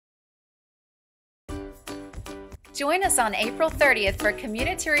Join us on April 30th for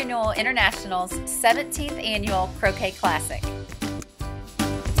Community Renewal International's 17th Annual Croquet Classic.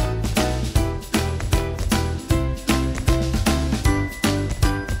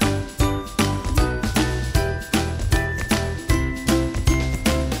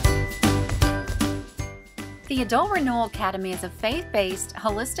 The Adult Renewal Academy is a faith-based,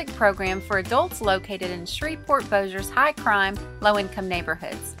 holistic program for adults located in Shreveport-Bossier's high-crime, low-income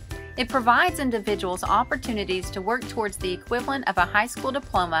neighborhoods. It provides individuals opportunities to work towards the equivalent of a high school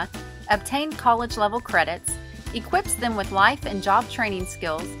diploma, obtain college-level credits, equips them with life and job training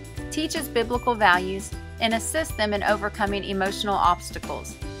skills, teaches biblical values, and assists them in overcoming emotional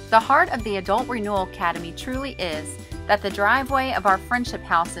obstacles. The heart of the Adult Renewal Academy truly is that the driveway of our friendship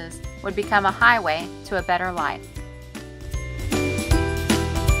houses would become a highway to a better life.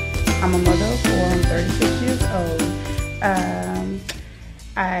 I'm a mother of four. I'm 36 years old.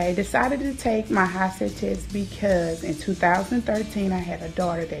 I decided to take my HiSET test because in 2013 I had a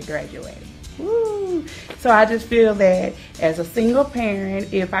daughter that graduated. Woo! So I just feel that as a single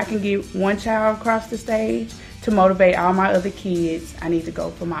parent, if I can get one child across the stage to motivate all my other kids, I need to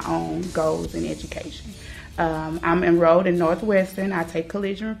go for my own goals in education. I'm enrolled in Northwestern. I take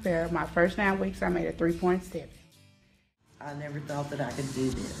collision repair. My first 9 weeks I made a 3.7. I never thought that I could do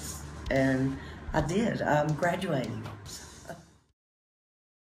this, and I did. I'm graduating.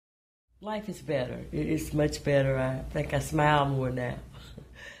 Life is better. It's much better. I think I smile more now.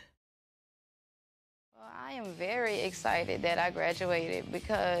 Well, I am very excited that I graduated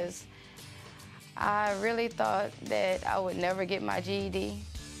because I really thought that I would never get my GED.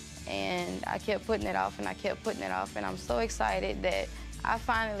 And I kept putting it off and I kept putting it off, and I'm so excited that I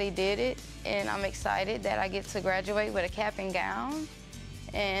finally did it, and I'm excited that I get to graduate with a cap and gown,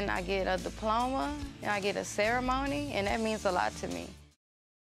 and I get a diploma, and I get a ceremony, and that means a lot to me.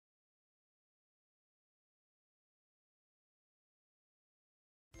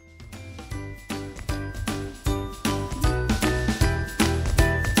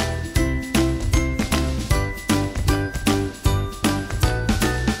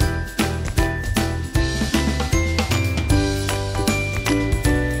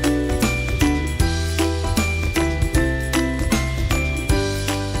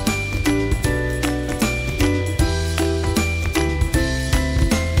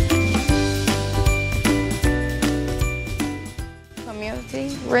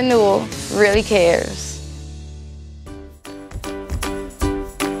 Community Renewal really cares.